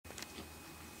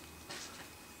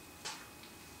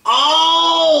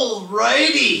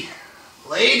Alrighty,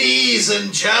 ladies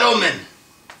and gentlemen,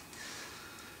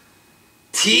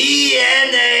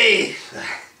 TNA.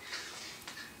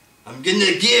 I'm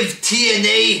gonna give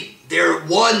TNA their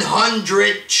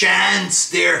 100th chance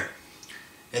there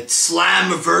at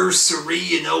Slammiversary,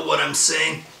 you know what I'm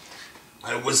saying?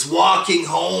 I was walking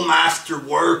home after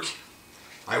work.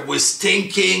 I was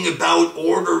thinking about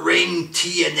ordering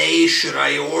TNA, should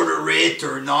I order it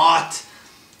or not?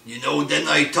 You know, then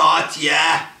I thought,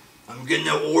 yeah, I'm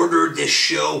gonna order this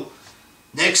show.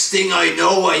 Next thing I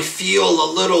know, I feel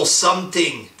a little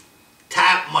something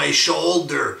tap my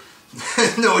shoulder.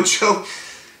 No joke.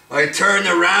 I turn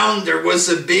around, there was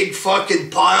a big fucking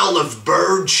pile of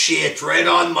bird shit right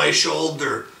on my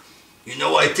shoulder. You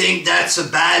know, I think that's a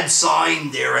bad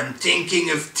sign there. I'm thinking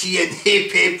of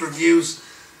TNA pay-per-views.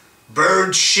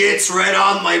 Bird shit's right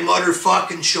on my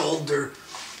motherfucking shoulder.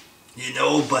 You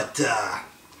know, but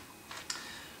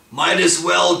might as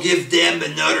well give them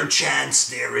another chance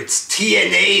there. It's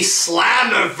TNA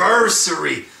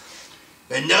Slammiversary.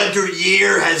 Another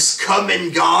year has come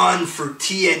and gone for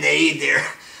TNA there.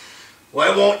 Why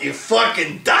won't you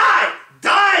fucking die?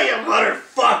 Die, you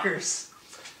motherfuckers!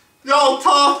 Y'all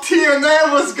thought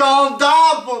TNA was gonna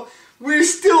die, but we're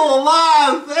still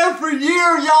alive. Every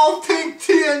year y'all think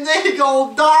TNA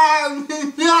gonna die.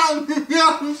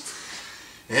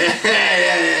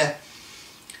 Yeah.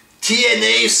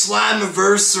 TNA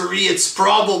Slammiversary, it's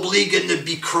probably gonna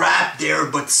be crap there,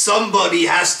 but somebody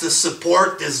has to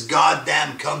support this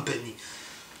goddamn company.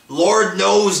 Lord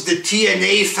knows the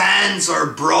TNA fans are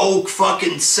broke,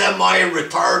 fucking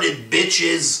semi-retarded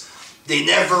bitches. They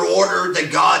never order the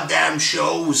goddamn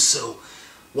shows, so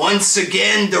once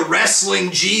again, the wrestling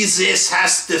Jesus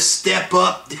has to step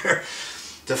up there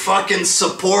to fucking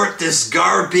support this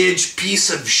garbage piece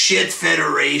of shit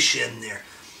federation there.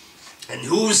 And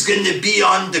who's gonna be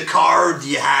on the card?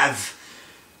 You have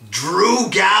Drew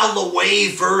Galloway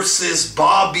versus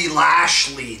Bobby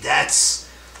Lashley. That's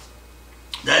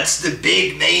the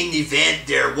big main event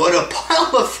there. What a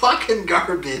pile of fucking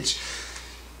garbage.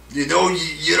 You know,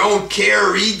 you don't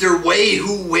care either way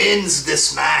who wins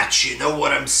this match. You know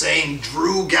what I'm saying?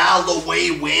 Drew Galloway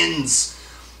wins.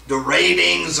 The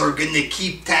ratings are going to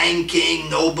keep tanking.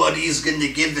 Nobody's going to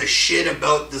give a shit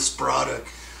about this product.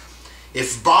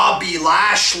 If Bobby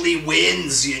Lashley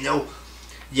wins, you know,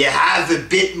 you have a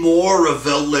bit more of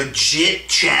a legit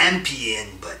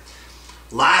champion. But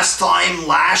last time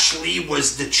Lashley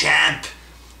was the champ,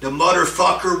 the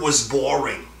motherfucker was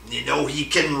boring. You know, he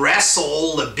can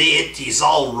wrestle a bit, he's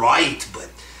alright, but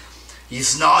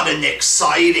he's not an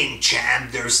exciting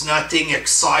champ. There's nothing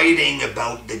exciting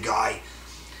about the guy.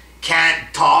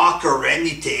 Can't talk or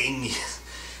anything.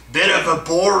 Bit of a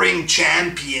boring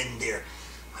champion there.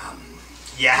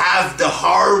 You have the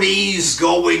Hardys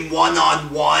going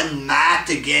one-on-one, Matt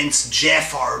against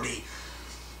Jeff Hardy.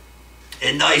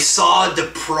 And I saw the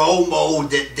promo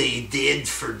that they did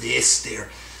for this there.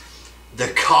 The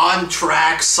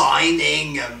contract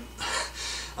signing,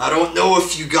 I don't know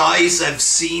if you guys have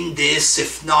seen this.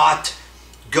 If not,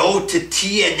 go to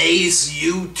TNA's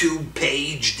YouTube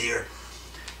page there.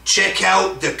 Check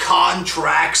out the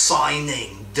contract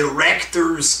signing,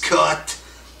 director's cut,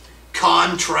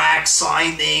 contract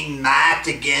signing, Matt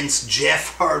against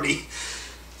Jeff Hardy.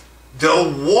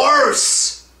 The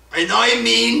worst, and I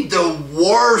mean the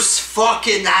worst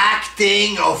fucking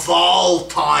acting of all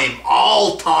time.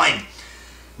 All time.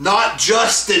 Not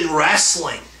just in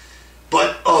wrestling,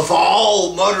 but of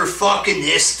all motherfucking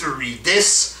history.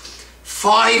 This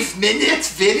 5-minute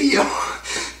video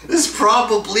is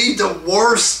probably the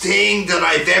worst thing that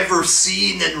I've ever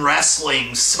seen in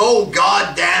wrestling. So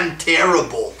goddamn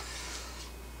terrible.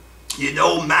 You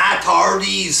know, Matt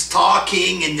Hardy's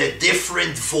talking in a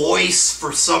different voice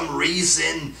for some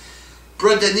reason.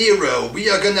 Brother Nero, we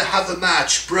are gonna have a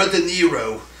match, Brother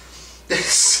Nero.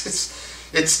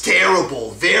 It's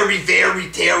terrible. Very, very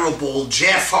terrible.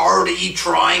 Jeff Hardy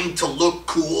trying to look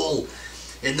cool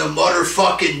in the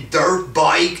motherfucking dirt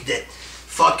bike that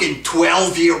fucking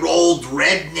 12-year-old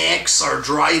rednecks are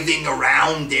driving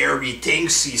around there. He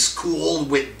thinks he's cool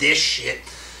with this shit.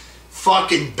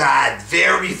 Fucking bad.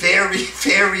 Very, very,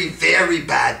 very, very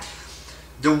bad.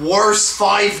 The worst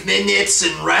 5 minutes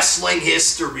in wrestling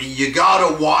history. You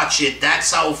gotta watch it.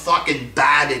 That's how fucking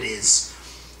bad it is.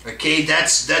 Okay,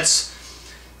 that's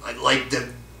like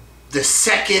the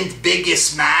second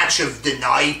biggest match of the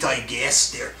night, I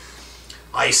guess there.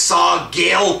 I saw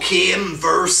Gail Kim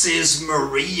versus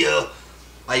Maria.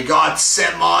 I got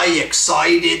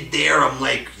semi-excited there. I'm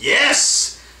like,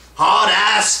 yes! Hot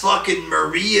ass fucking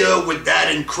Maria with that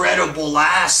incredible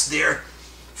ass there.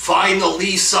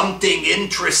 finally something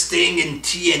interesting in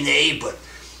TNA, but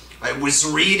I was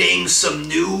reading some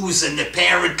news and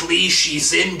apparently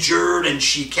she's injured and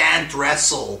she can't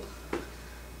wrestle.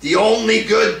 The only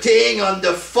good thing on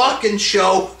the fucking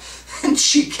show, and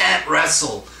she can't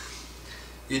wrestle.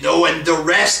 You know, and the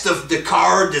rest of the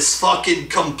card is fucking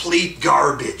complete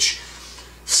garbage.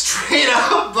 Straight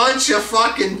up bunch of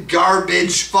fucking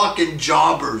garbage fucking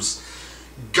jobbers.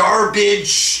 Garbage,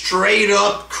 straight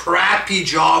up crappy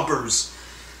jobbers.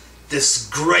 This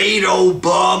great old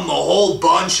bum, a whole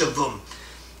bunch of them.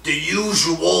 The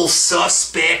usual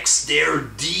suspects, they're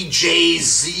DJ,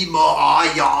 Zima,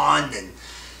 Ayan, and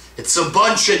it's a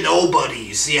bunch of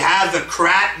nobodies. You have a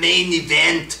crap main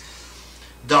event.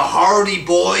 The Hardy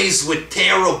Boys with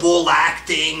terrible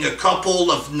acting, a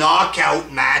couple of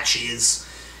knockout matches,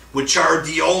 which are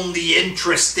the only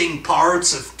interesting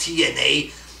parts of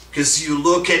TNA, because you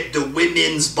look at the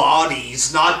women's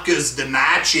bodies, not because the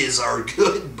matches are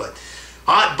good, but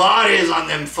hot bodies on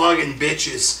them fucking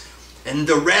bitches. And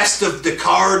the rest of the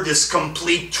card is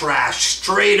complete trash,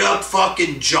 straight up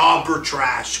fucking jobber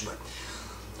trash, but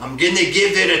I'm gonna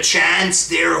give it a chance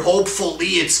there.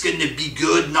 Hopefully it's gonna be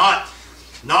good, not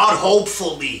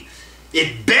hopefully.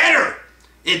 It better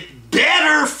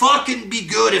fucking be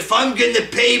good if I'm gonna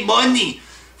pay money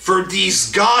for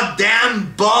these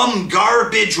goddamn bum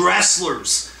garbage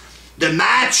wrestlers. The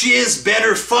matches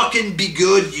better fucking be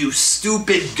good, you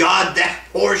stupid goddamn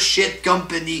horseshit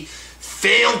company.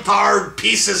 Failed hard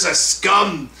pieces of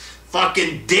scum.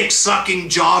 Fucking dick-sucking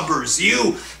jobbers.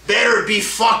 You better be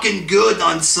fucking good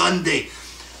on Sunday,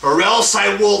 or else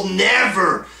I will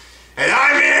never, and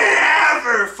I mean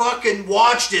never, fucking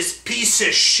watch this piece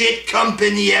of shit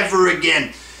company ever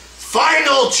again.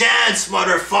 Final chance,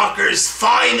 motherfuckers.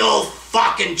 Final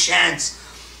fucking chance.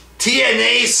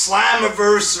 TNA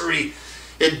Slammiversary.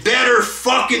 It better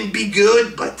fucking be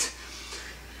good, but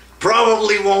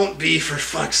probably won't be, for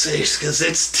fuck's sakes, because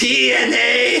it's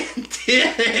TNA.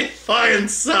 TNA fucking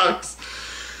sucks.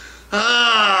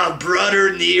 Ah,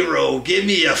 brother Nero, give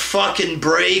me a fucking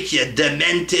break, you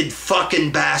demented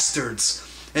fucking bastards.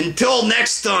 Until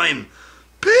next time,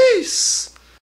 peace.